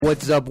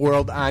What's up,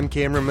 world? I'm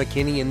Cameron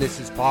McKinney, and this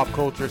is Pop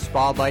Culture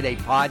Spotlight, a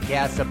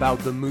podcast about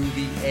the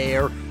movie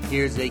Air.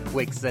 Here's a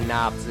quick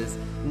synopsis.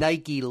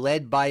 Nike,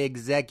 led by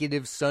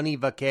executive Sonny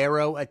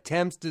Vaccaro,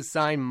 attempts to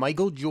sign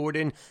Michael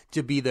Jordan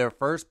to be their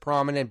first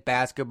prominent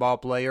basketball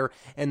player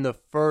and the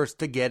first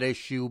to get a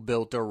shoe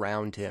built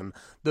around him.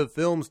 The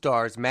film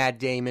stars Matt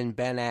Damon,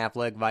 Ben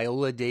Affleck,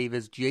 Viola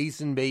Davis,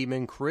 Jason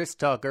Bateman, Chris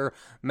Tucker,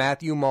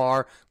 Matthew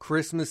Marr,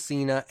 Chris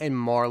Messina, and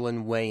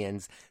Marlon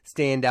Wayans.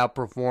 Standout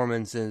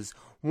performances.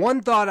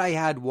 One thought I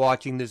had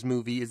watching this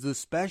movie is the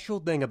special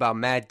thing about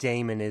Matt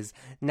Damon is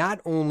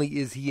not only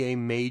is he a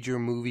major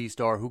movie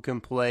star who can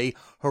play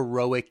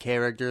heroic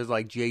characters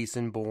like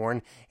Jason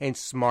Bourne and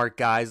smart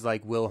guys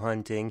like Will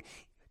Hunting,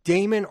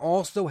 Damon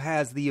also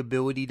has the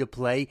ability to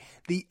play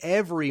the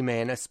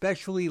everyman,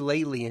 especially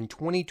lately. In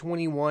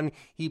 2021,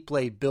 he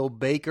played Bill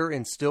Baker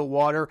in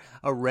Stillwater,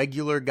 a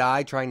regular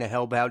guy trying to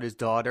help out his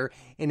daughter.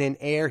 And in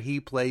Air, he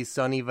plays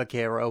Sonny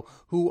Vaccaro,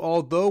 who,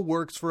 although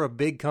works for a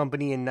big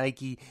company in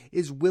Nike,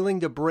 is willing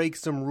to break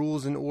some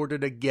rules in order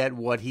to get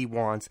what he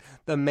wants.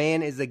 The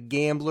man is a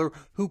gambler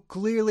who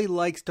clearly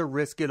likes to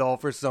risk it all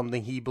for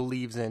something he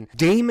believes in.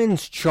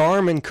 Damon's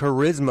charm and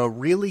charisma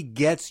really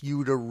gets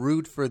you to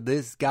root for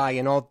this guy,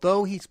 and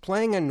although he's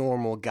playing a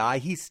normal guy,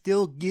 he's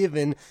still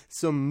given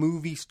some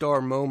movie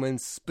star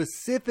moments.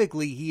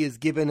 Specifically, he is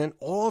given an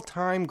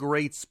all-time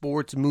great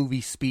sports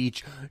movie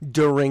speech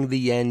during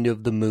the end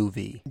of the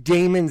movie.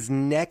 Damon's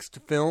next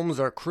films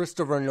are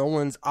Christopher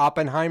Nolan's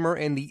Oppenheimer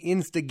and The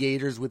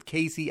Instigators with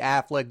Casey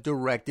Affleck,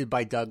 directed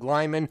by Doug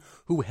Liman,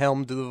 who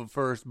helmed the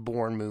first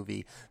Bourne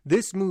movie.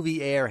 This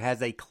movie, Air,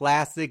 has a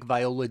classic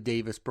Viola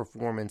Davis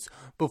performance.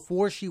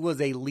 Before she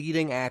was a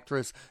leading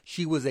actress,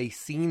 she was a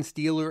scene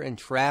stealer in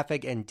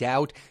Traffic and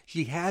Doubt.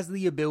 She has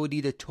the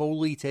ability to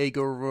totally take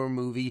over a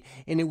movie,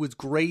 and it was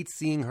great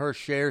seeing her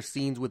share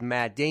scenes with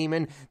Matt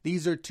Damon.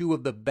 These are two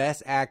of the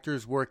best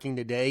actors working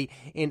today.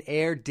 In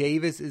Air,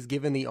 Davis is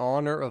given the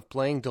honor of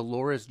playing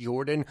Dolores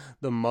Jordan,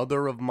 the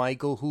mother of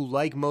Michael, who,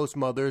 like most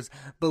mothers,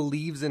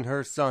 believes in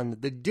her son.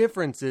 The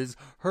difference is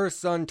her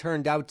son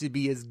turned out to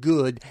be as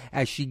good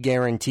as she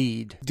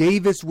guaranteed.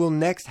 Davis will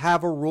next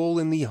have a role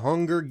in the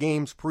Hunger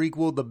Games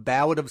prequel, The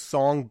Ballad of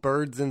Song,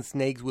 Birds and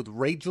Snakes, with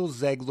Rachel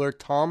Zegler,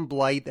 Tom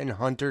Blythe, and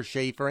Hunter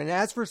Schafer. And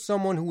as for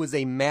someone who is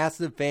a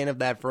massive fan of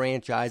that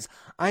franchise,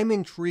 I'm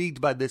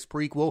intrigued by this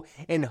prequel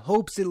and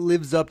hopes it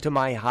lives up to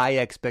my high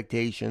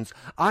expectations.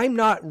 I'm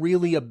not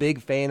really a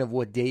big fan of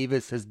what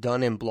Davis has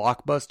done in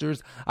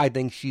blockbusters. I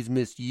think she's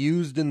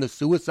misused in the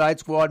Suicide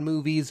Squad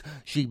movies.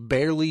 She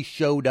barely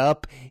showed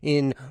up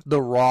in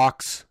The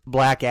Rock's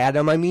Black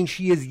Adam. I mean,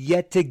 she is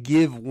yet to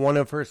give one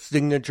of her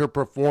signature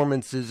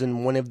performances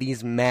in one of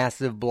these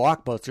massive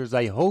blockbusters.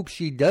 I hope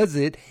she does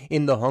it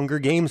in the Hunger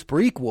Games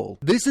prequel.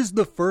 This is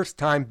the first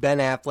time Ben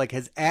Affleck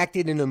has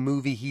acted in a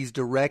movie he's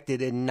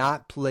directed and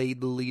not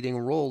played the leading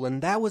role,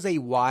 and that was a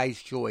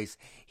wise choice.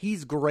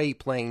 He's great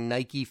playing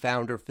Nike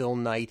founder Phil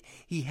Knight.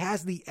 He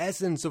has the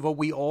essence of what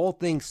we all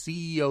think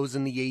CEOs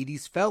in the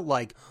 80s felt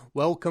like: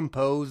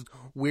 well-composed,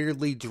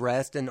 weirdly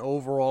dressed, and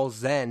overall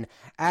zen.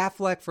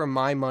 Affleck, for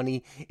my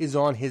money, is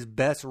on his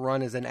best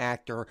run as an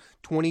actor.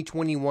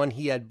 2021,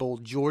 he had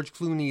both George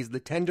Clooney's The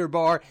Tender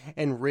Bar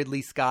and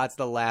Ridley Scott's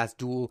The Last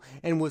Duel,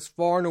 and was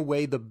far and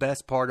away the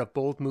best part of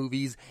both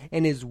movies,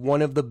 and is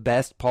one of the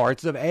best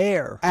parts of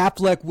Air.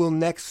 Affleck will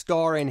next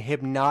star in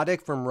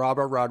Hypnotic from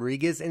Robert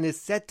Rodriguez, and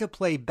is set to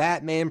play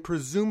Bateamn,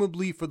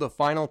 presumably for the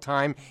final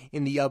time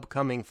in the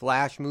upcoming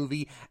Flash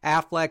movie.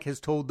 Affleck has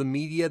told the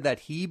media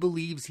that he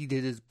believes he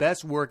did his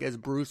best work as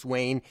Bruce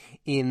Wayne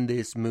in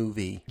this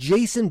movie.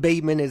 Jason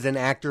Bateman is an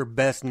actor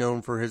best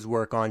known for his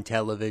work on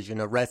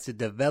television, Arrested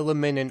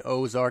Development and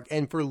Ozark,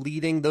 and for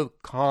leading the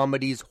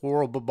comedies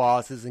Horrible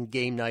Bosses and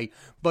Game Night.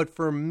 But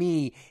for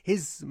me,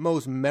 his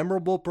most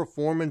memorable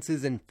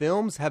performances in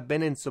films have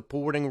been in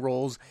supporting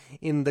roles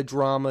in the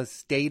drama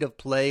State of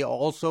Play,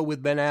 also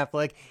with Ben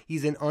Affleck.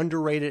 He's an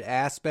underrated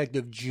aspect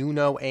of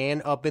Juno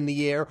and Up in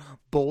the Air,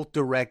 both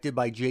directed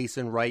by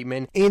Jason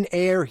Reitman. In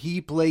Air,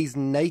 he plays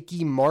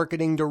Nike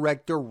marketing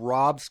director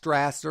Rob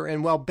Strasser,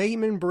 and while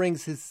Bateman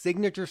brings his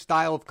signature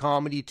style of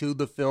comedy to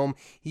the film,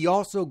 he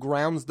also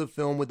grounds the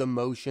film with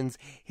emotions.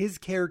 His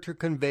character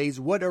conveys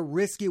what a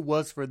risk it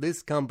was for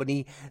this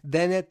company,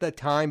 then at the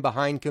time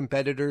behind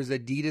competitors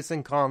Adidas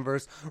and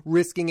Converse,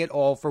 risking it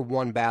all for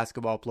one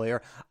basketball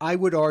player. I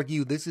would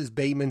argue this is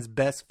Bateman's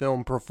best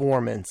film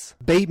performance.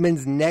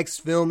 Bateman's next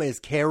film is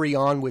Carry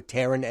On with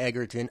Taron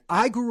Egerton.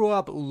 I grew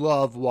up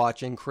love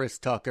watching Chris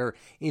Tucker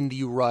in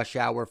the Rush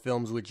Hour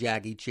films with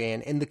Jackie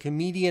Chan, and the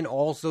comedian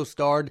also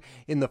starred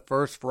in the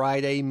First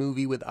Friday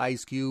movie with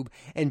Ice Cube,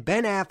 and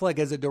Ben Affleck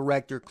as a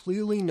director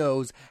clearly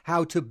knows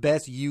how to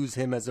best use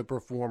him as a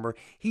performer.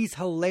 He's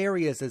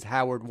hilarious as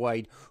Howard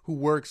White, who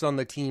works on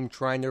the team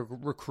trying to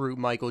recruit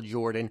Michael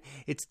Jordan.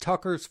 It's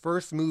Tucker's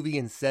first movie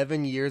in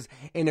 7 years,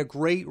 and a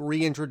great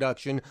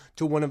reintroduction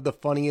to one of the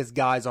funniest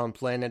guys on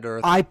planet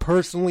Earth. I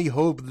personally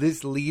hope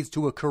this leads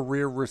to a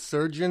career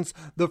resurgence.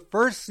 The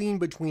first scene scene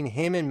between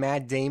him and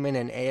Matt Damon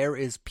and Air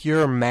is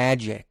pure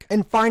magic.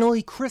 And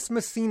finally, Chris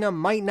Messina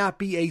might not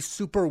be a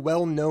super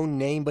well-known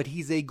name, but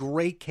he's a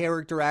great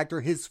character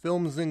actor. His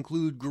films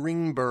include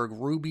Greenberg,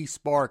 Ruby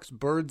Sparks,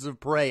 Birds of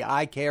Prey,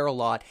 I Care a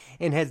Lot,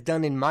 and has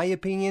done, in my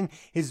opinion,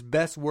 his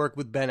best work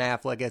with Ben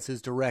Affleck as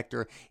his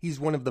director. He's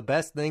one of the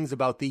best things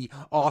about the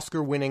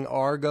Oscar-winning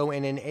Argo,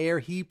 and in Air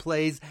he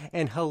plays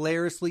an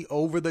hilariously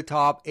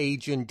over-the-top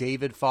agent,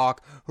 David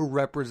Falk, who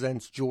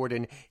represents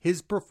Jordan.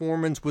 His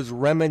performance was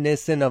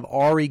reminiscent of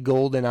Ari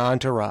Gold in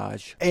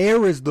Entourage.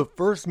 Air is the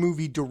first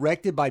movie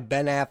directed by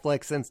Ben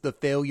Affleck since the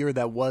failure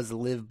that was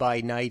Live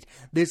by Night.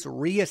 This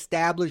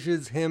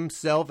reestablishes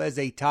himself as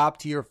a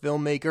top-tier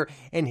filmmaker,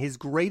 and his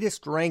greatest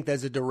strength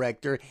as a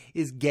director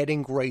is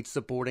getting great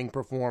supporting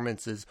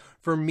performances.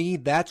 For me,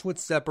 that's what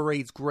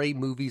separates great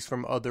movies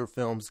from other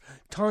films.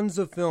 Tons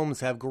of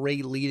films have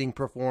great leading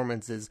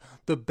performances.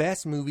 The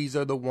best movies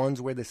are the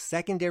ones where the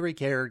secondary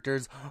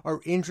characters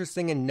are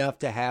interesting enough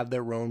to have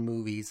their own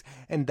movies,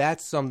 and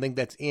that's something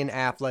that's in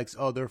Affleck's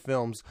other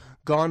films.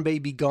 Gone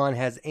Baby Gone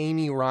has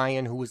Amy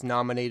Ryan, who was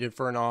nominated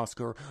for an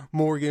Oscar,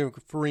 Morgan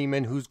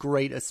Freeman, who's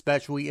great,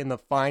 especially in the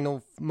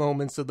final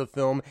moments of the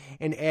film,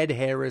 and Ed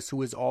Harris,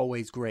 who is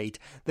always great.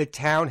 The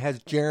Town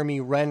has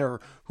Jeremy Renner,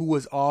 who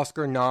was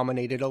Oscar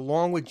nominated,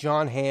 along with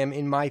John Hamm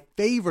in my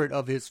favorite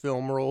of his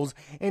film roles,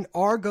 and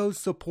Argo's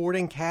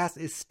supporting cast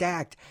is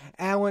stacked.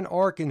 Alan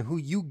Arkin, who,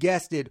 you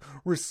guessed it,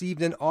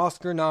 received an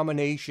Oscar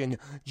nomination,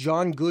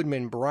 John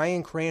Goodman,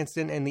 Bryan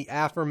Cranston, and the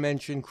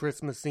aforementioned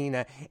Chris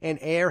Messina, and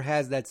Air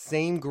has that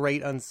same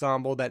great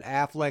ensemble that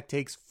Affleck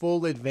takes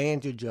full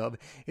advantage of.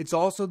 It's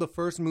also the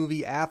first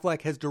movie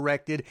Affleck has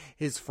directed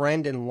his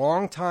friend and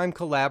longtime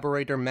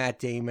collaborator Matt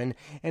Damon,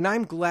 and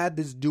I'm glad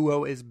this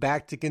duo is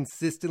back to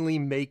consistently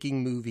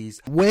making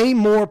movies. Way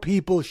more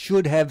people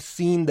should have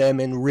seen them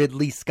in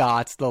Ridley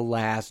Scott's The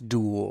Last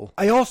Duel.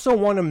 I also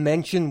want to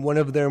mention one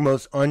of their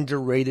most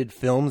underrated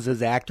films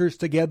as actors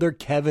together,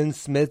 Kevin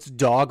Smith's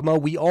Dogma.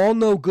 We all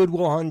know Good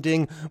Will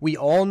Hunting. We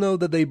all know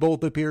that they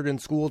both appeared in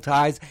School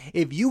Ties.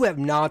 If you have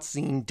not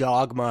seen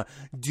Dogma,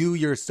 do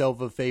yourself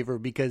a favor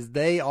because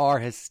they are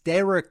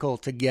hysterical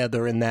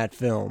together in that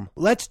film.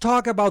 Let's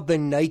talk about the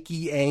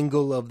Nike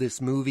angle of this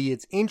movie.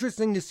 It's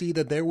interesting to see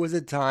that there was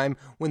a time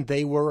when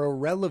they were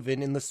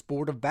irrelevant in the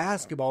sport of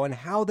basketball and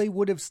how they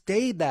would have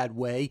stayed that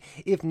way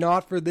if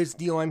not for this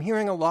deal. I'm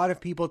hearing a lot of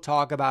people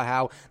talk about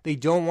how they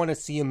don't want to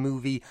see a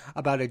movie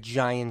about a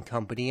giant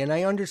company, and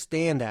I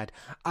understand that.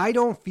 I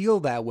don't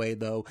feel that way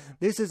though.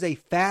 This is a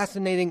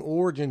fascinating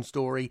origin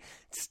story.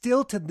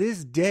 Still to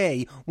this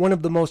day, one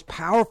of the most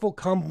powerful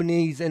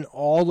companies in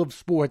all of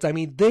sports. I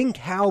mean, think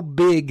how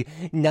big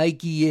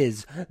Nike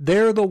is.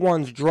 They're the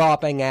ones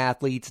dropping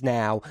athletes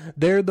now.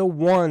 They're the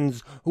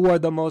ones who are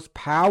the most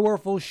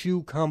powerful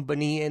shoe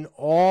company in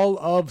all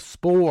of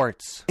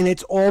sports. And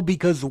it's all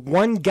because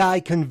one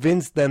guy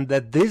convinced them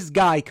that this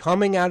guy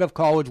coming out of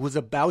college was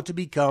about to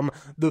become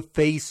the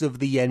face of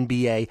the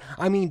NBA.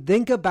 I mean,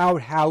 think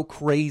about how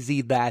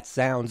crazy that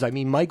sounds. I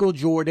mean, Michael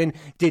Jordan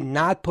did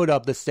not put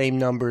up the same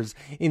numbers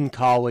in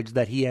college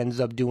that he ends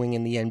up doing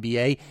in the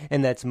NBA,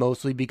 and that's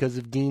mostly because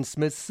of Dean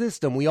Smith's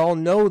system. We all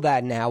know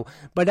that now,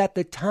 but at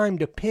the time,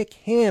 to pick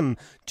him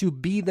to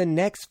be the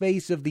next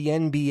face of the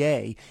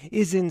NBA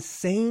is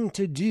insane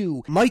to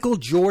do. Michael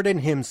Jordan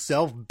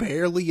himself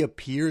barely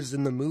appears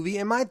in the movie,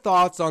 and my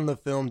thoughts on the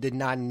film did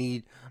not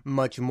need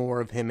much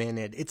more of him in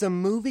it. It's a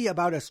movie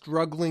about a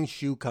struggling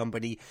shoe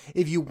company.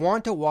 If you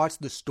want to watch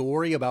the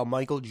story about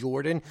Michael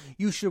Jordan,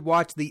 you should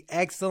watch the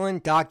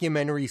excellent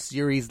documentary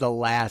series The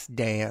Last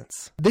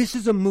Dance. This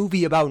is a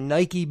movie about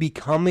Nike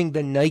becoming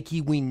the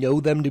Nike we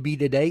know them to be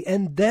today,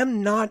 and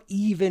them not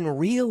even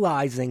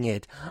realizing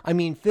it. I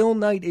mean, Phil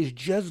Knight is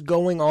just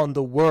going on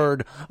the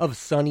word of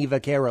Sonny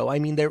Vaccaro. I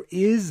mean, there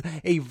is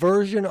a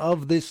version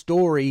of this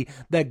story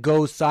that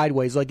goes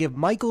sideways. Like, if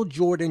Michael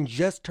Jordan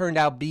just turned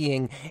out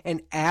being an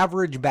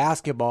average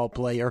basketball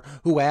player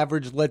who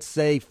averaged, let's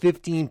say,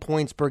 15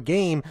 points per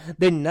game,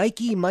 then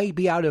Nike might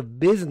be out of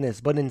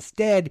business. But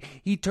instead,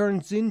 he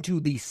turns into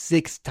the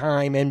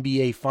 6-time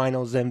NBA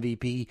Finals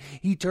MVP.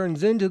 He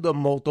turns into the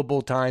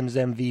multiple times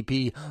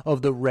MVP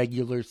of the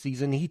regular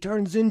season. He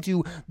turns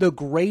into the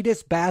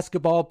greatest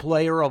basketball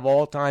player of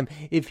all time.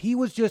 If he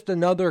was just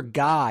another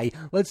guy,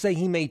 let's say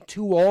he made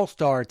 2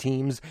 All-Star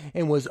teams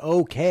and was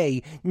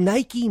okay,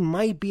 Nike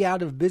might be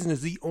out of business.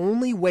 The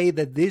only way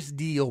that this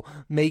deal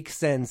makes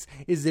sense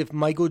is if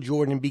Michael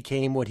Jordan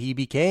became what he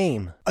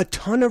became. A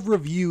ton of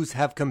reviews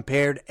have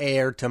compared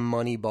Air to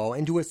Moneyball,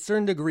 and to a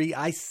certain degree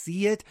I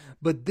see it,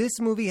 but this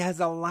movie has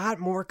a lot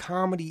more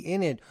comedy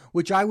in it,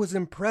 which I was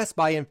impressed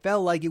by and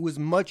felt like it was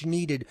much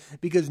needed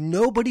because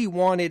nobody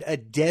wanted a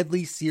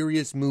deadly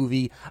serious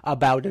movie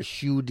about a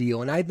shoe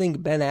deal, and I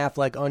think Ben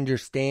Affleck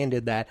understood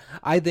that.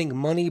 I think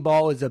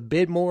Moneyball is a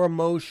bit more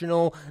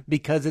emotional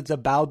because it's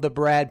about the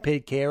Brad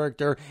Pitt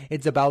character,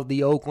 it's about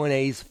the Oakland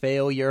A's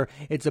failure,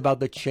 it's about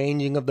the change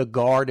changing of the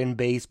guard in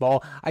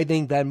baseball. I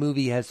think that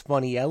movie has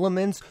funny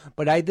elements,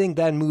 but I think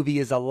that movie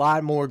is a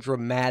lot more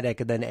dramatic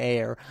than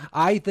Air.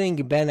 I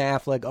think Ben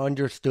Affleck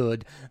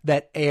understood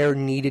that Air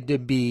needed to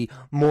be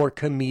more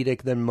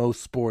comedic than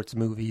most sports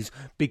movies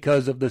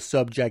because of the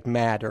subject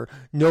matter.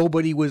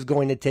 Nobody was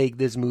going to take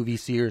this movie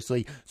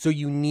seriously, so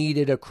you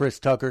needed a Chris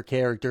Tucker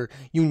character.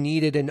 You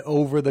needed an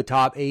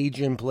over-the-top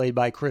agent played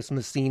by Chris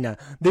Messina.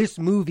 This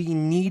movie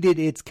needed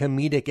its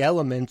comedic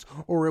elements,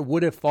 or it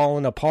would have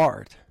fallen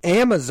apart.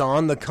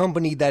 Amazon, the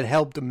company that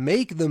helped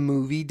make the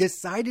movie,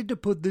 decided to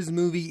put this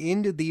movie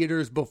into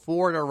theaters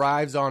before it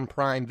arrives on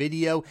Prime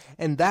Video,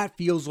 and that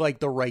feels like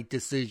the right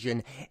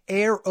decision.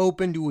 Air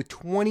opened to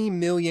 $20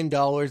 million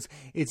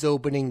its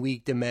opening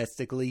week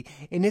domestically,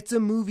 and it's a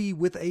movie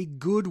with a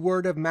good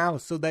word of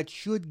mouth, so that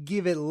should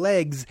give it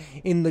legs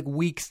in the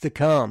weeks to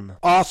come.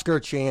 Oscar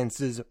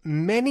chances.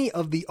 Many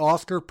of the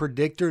Oscar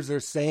predictors are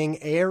saying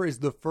Air is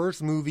the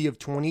first movie of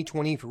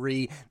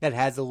 2023 that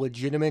has a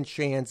legitimate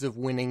chance of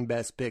winning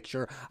Best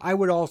Picture. I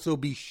would also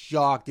be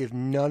shocked if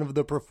none of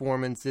the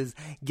performances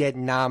get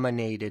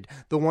nominated.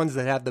 The ones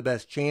that have the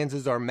best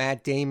chances are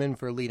Matt Damon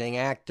for leading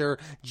actor,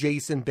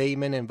 Jason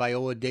Bateman and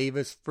Viola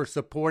Davis for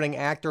supporting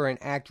actor and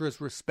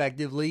actress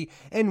respectively,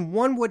 and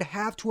one would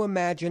have to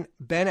imagine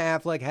Ben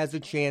Affleck has a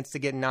chance to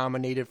get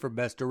nominated for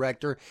Best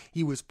Director.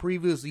 He was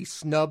previously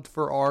snubbed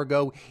for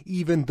Argo,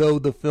 even though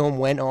the film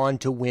went on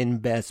to win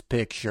Best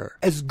Picture.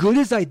 As good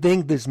as I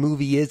think this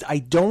movie is, I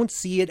don't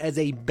see it as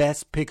a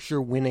Best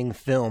Picture winning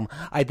film.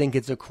 I think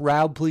it's a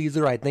crowd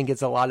pleaser. I think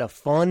it's a lot of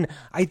fun.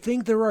 I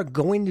think there are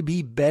going to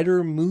be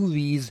better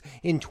movies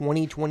in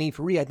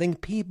 2023. I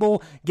think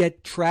people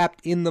get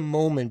trapped in the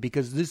moment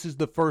because this is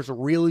the first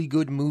really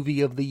good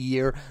movie of the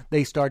year.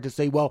 They start to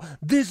say, well,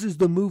 this is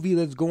the movie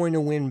that's going to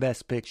win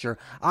Best Picture.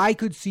 I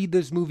could see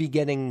this movie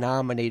getting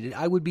nominated.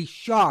 I would be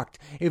shocked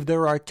if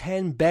there are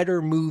 10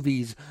 better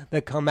movies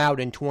that come out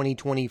in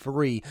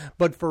 2023.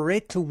 But for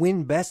it to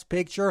win Best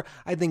Picture,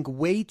 I think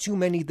way too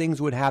many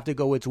things would have to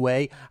go its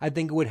way. I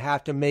think it would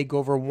have to make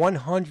over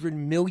 $100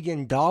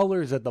 million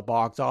at the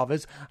box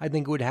office. I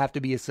think it would have to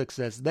be a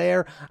success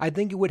there. I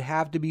think it would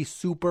have to be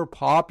super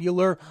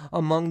popular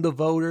among the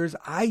voters.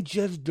 I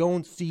just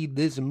don't see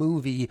this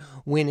movie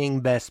winning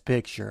Best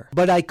Picture.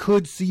 But I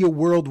could see a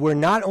world where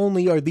not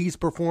only are these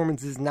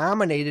performances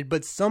nominated,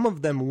 but some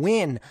of them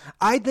win.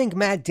 I think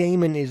Matt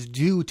Damon is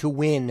due to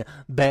win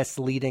Best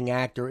Leading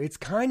Actor. It's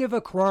kind of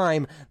a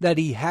crime that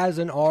he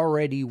hasn't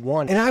already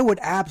won. And I would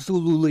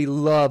absolutely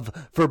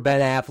love for Ben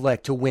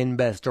Affleck to win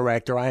Best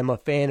Director. I am a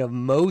fan of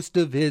most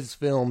of his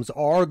films.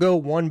 Argo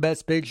won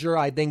Best Picture.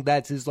 I think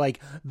that's his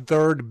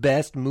third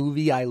best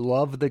movie. I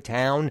love The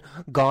Town.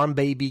 Gone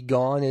Baby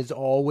Gone is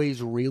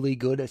always really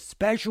good,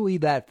 especially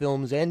that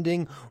film's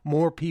ending.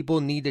 More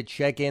people need to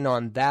check in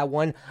on that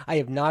one. I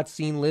have not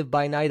seen Live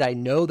by Night. I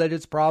know that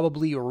it's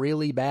probably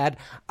really bad.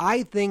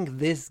 I think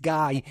this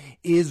guy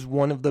is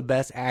one of the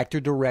best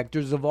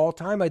actor-directors of all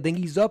time. I think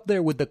he's up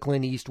there with the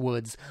Clint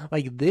Eastwoods.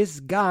 This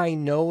guy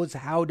knows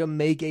how to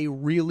make a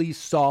really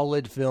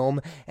solid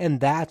film, and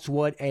that's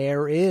what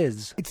Air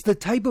is. It's the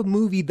type of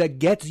movie that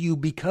gets you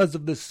because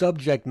of the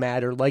subject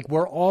matter.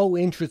 We're all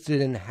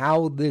interested in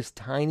how this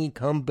tiny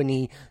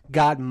company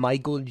got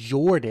Michael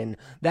Jordan.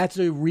 That's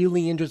a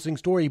really interesting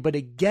story, but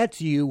it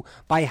gets you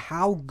by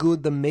how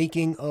good the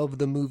making of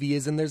the movie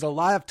is. And there's a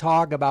lot of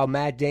talk about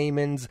Matt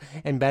Damon's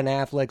and Ben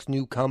Affleck's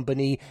new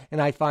company,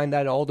 and I find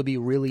that all to be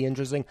really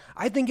interesting.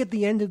 I think at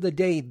the end of the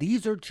day,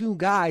 these are two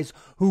guys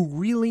who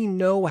really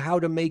know how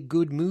to make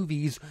good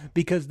movies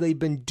because they've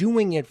been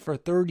doing it for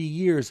 30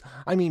 years.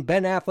 I mean,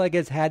 Ben Affleck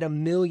has had a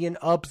million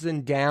ups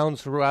and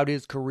downs throughout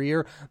his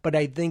career, but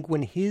I think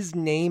when his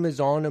name is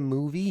on a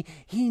movie,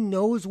 he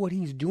knows what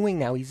he's doing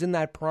now. He's in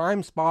that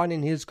prime spot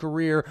in his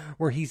career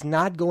where he's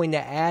not going to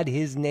add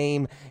his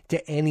name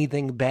to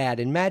anything bad.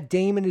 And Matt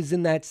Damon is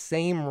in that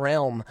same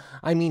realm.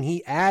 I mean,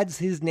 he adds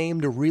his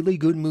name to really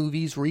good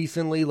movies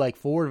recently, like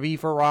Ford v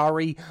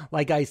Ferrari.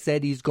 Like I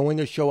said, he's going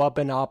to show up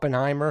in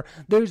Oppenheimer.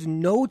 There's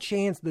no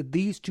chance that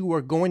these two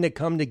are going to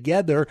come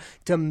together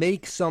to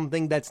make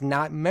something that's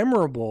not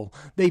memorable.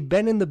 They've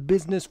been in the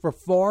business for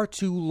far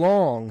too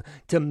long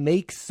to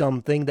make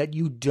something that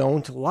you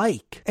don't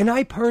like. And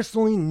I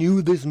personally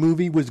knew this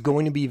movie was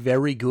going to be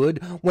very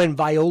good when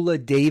Viola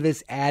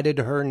Davis added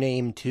her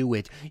name to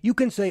it. You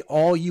can say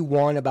all you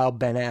want about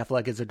Ben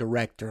Affleck as a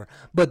director,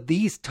 but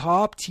these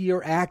top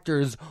tier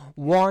actors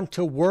want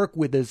to work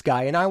with this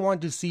guy, and I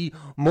want to see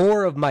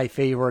more of my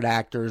favorite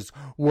actors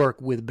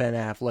work with Ben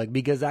Affleck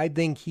because I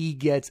think he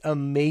gets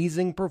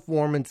amazing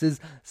performances,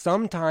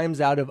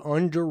 sometimes out of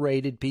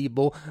underrated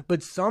people,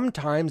 but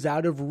sometimes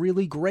out of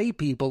really great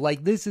people.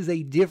 This is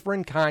a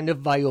different kind of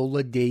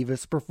Viola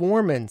Davis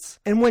performance.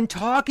 And when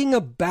talking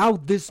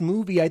about this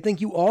movie, I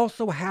think you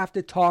also have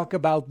to talk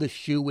about the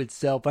shoe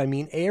itself. I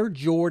mean, Air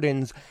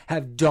Jordans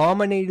have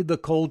dominated the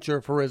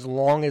culture for as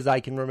long as I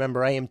can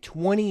remember. I am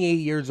 28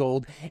 years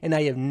old, and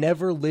I have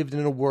never lived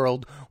in a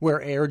world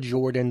where Air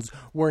Jordans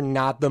were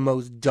not the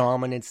most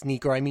dominant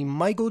sneaker. I mean,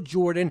 Michael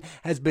Jordan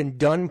has been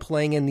done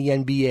playing in the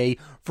NBA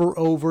for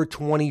over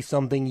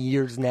 20-something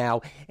years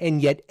now,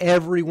 and yet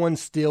everyone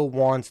still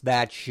wants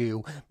that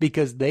shoe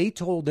because they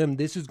told him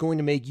this is going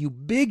to make you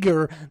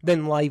bigger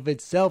than life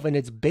itself, and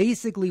it's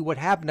basically what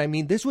happened. I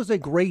mean, this was a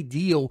great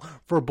deal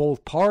for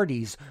both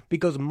parties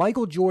because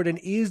Michael Jordan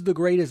is the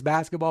greatest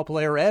basketball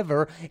player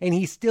ever, and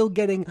he's still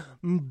getting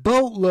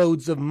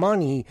boatloads of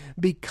money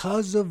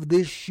because of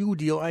this shoe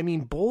deal. I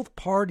mean, both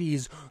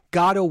parties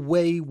got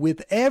away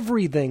with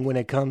everything when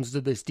it comes to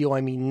this deal.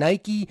 I mean,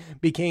 Nike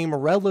became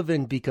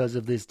relevant because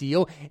of this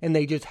deal, and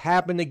they just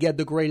happened to get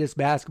the greatest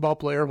basketball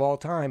player of all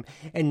time.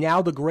 And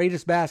now the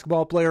greatest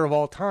basketball player of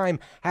all time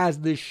has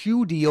this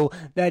shoe deal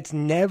that's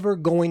never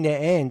going to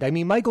end. I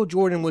mean, Michael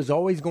Jordan was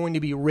always going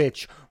to be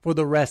rich for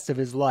the rest of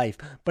his life,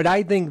 but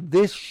I think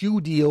this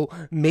shoe deal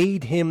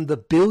made him the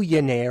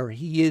billionaire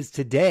he is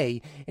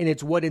today, and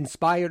it's what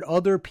inspired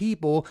other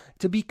people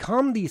to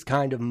become these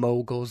kind of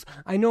moguls.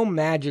 I know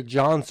Magic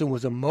Johnson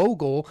was a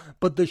mogul,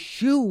 but the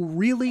shoe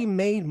really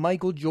made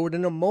Michael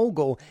Jordan a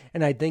mogul,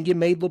 and I think it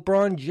made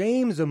LeBron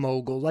James a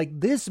mogul. Like,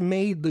 this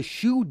made the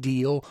shoe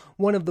deal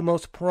one of the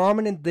most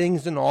prominent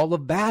things in all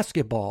of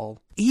basketball.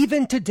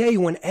 Even today,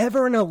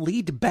 whenever an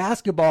elite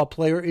basketball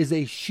player is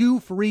a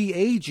shoe-free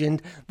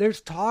agent,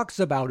 there's talks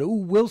about,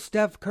 will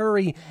Steph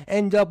Curry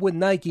end up with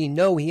Nike?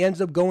 No, he ends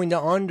up going to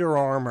Under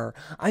Armour.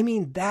 I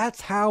mean,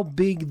 that's how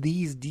big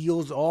these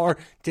deals are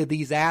to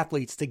these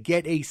athletes. To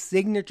get a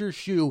signature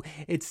shoe,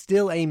 it's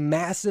still a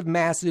massive,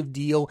 massive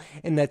deal,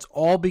 and that's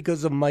all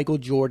because of Michael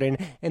Jordan,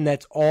 and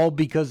that's all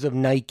because of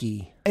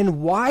Nike.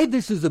 And why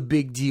this is a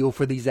big deal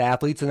for these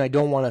athletes, and I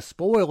don't want to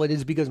spoil it,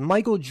 is because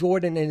Michael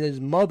Jordan and his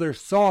mother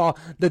saw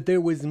that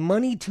there was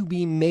money to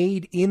be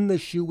made in the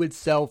shoe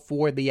itself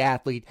for the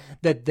athlete,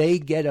 that they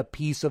get a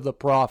piece of the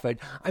profit.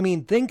 I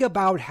mean, think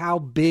about how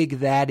big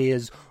that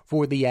is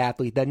for the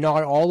athlete, that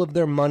not all of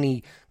their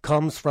money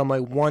comes from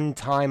a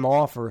one-time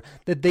offer,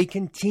 that they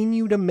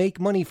continue to make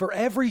money. For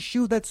every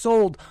shoe that's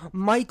sold,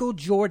 Michael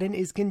Jordan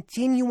is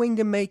continuing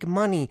to make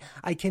money.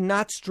 I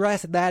cannot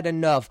stress that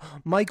enough.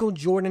 Michael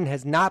Jordan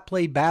has not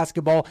played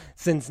basketball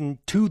since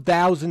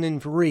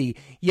 2003,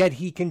 yet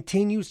he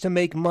continues to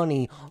make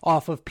money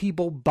off of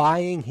people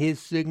buying his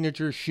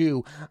signature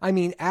shoe. I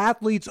mean,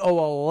 athletes owe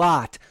a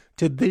lot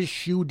to this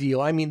shoe deal.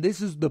 I mean,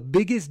 this is the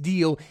biggest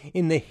deal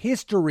in the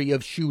history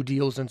of shoe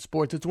deals in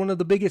sports. It's one of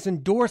the biggest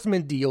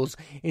endorsement deals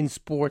in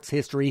sports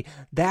history.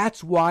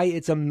 That's why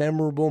it's a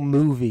memorable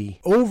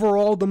movie.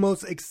 Overall, the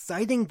most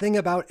exciting thing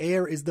about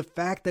Air is the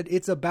fact that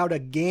it's about a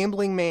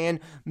gambling man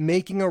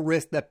making a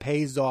risk that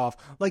pays off.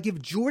 Like,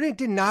 if Jordan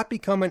did not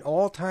become an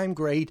all-time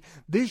great,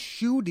 this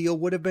shoe deal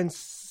would have been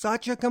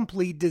such a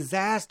complete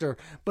disaster,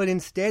 but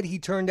instead he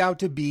turned out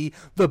to be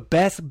the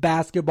best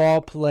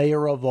basketball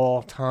player of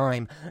all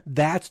time.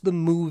 That's the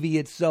movie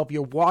itself.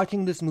 You're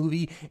watching this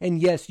movie,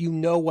 and yes, you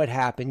know what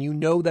happened. You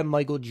know that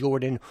Michael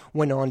Jordan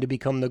went on to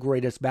become the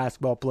greatest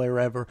basketball player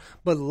ever.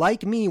 But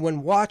like me,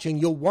 when watching,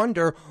 you'll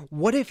wonder,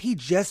 what if he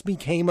just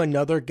became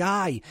another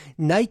guy?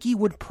 Nike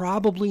would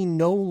probably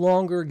no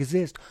longer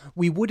exist.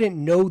 We wouldn't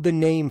know the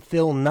name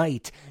Phil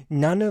Knight.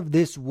 None of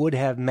this would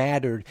have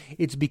mattered.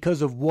 It's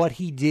because of what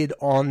he did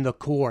on the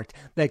court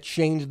that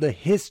changed the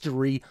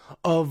history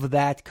of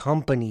that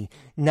company.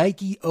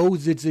 Nike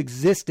owes its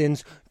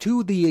existence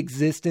to the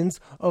existence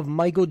of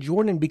Michael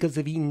Jordan, because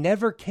if he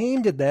never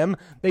came to them,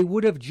 they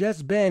would have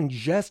just been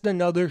just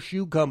another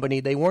shoe company.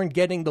 They weren't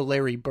getting the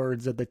Larry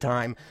Birds at the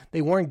time.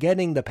 They weren't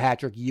getting the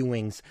Patrick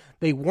Ewings.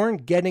 They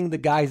weren't getting the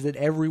guys that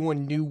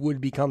everyone knew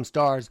would become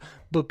stars.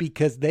 But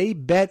because they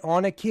bet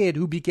on a kid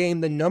who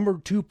became the number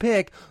 2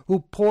 pick,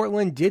 who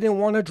Portland didn't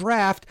want to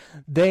draft,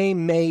 they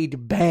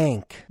made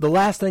bank. The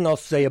last thing I'll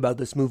say about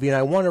this movie, and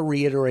I want to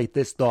reiterate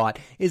this thought,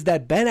 is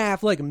that Ben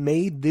Affleck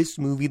made this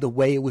movie the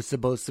way it was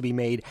supposed to be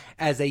made,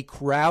 as a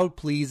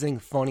crowd-pleasing,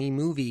 funny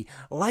movie.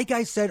 Like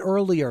I said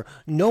earlier,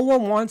 no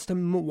one wants to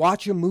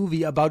watch a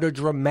movie about a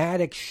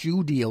dramatic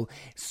shoe deal.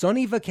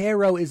 Sonny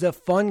Vaccaro is a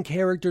fun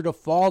character to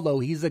follow.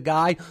 He's a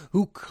guy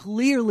who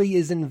clearly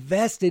is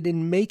invested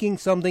in making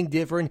something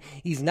different.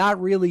 He's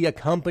not really a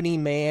company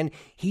man.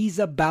 He's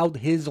about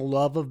his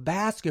love of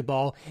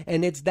basketball,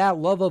 and it's that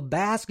love of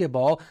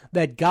basketball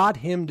that got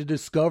him to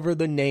discover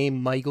the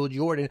name Michael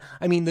Jordan.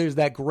 I mean, there's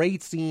that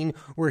great scene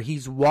where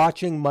he's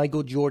watching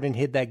Michael Jordan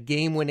hit that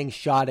game-winning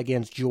shot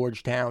against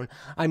Georgetown.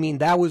 I mean,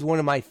 that was one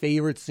of my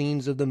favorite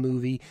scenes of the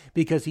movie,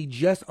 because he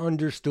just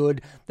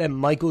understood that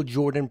Michael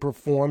Jordan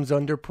performs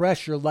under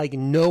pressure like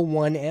no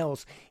one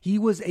else. He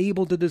was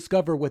able to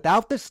discover,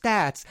 without the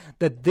stats,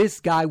 that this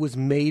guy was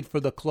made for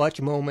the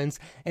clutch moments,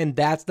 and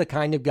that's the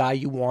kind of guy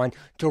you want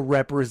to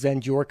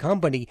represent your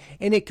company.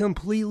 And it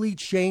completely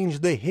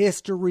changed the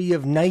history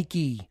of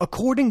Nike.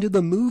 According to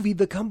the movie,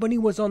 the company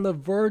was on the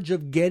verge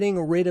of getting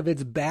rid of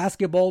its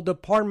basketball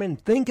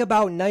department. Think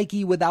about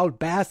Nike without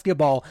basketball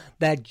basketball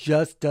that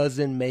just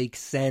doesn't make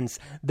sense.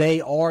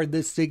 They are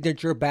the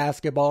signature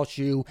basketball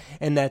shoe,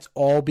 and that's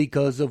all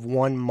because of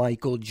one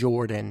Michael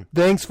Jordan.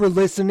 Thanks for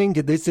listening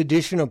to this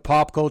edition of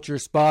Pop Culture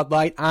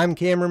Spotlight. I'm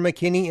Cameron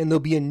McKinney, and there'll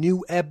be a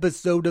new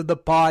episode of the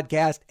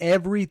podcast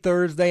every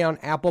Thursday on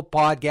Apple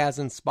Podcasts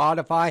and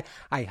Spotify.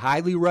 I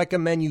highly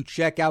recommend you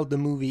check out the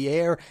movie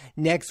Air.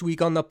 Next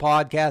week on the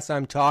podcast,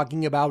 I'm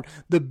talking about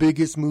the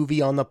biggest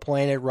movie on the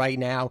planet right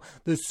now,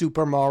 the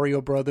Super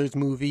Mario Brothers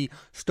movie,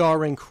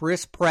 starring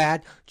Chris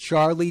Pratt,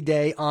 Charlie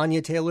Day,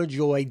 Anya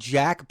Taylor-Joy,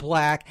 Jack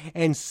Black,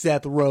 and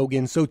Seth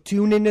Rogen. So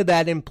tune into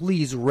that and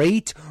please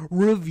rate,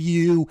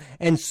 review,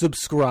 and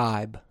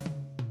subscribe.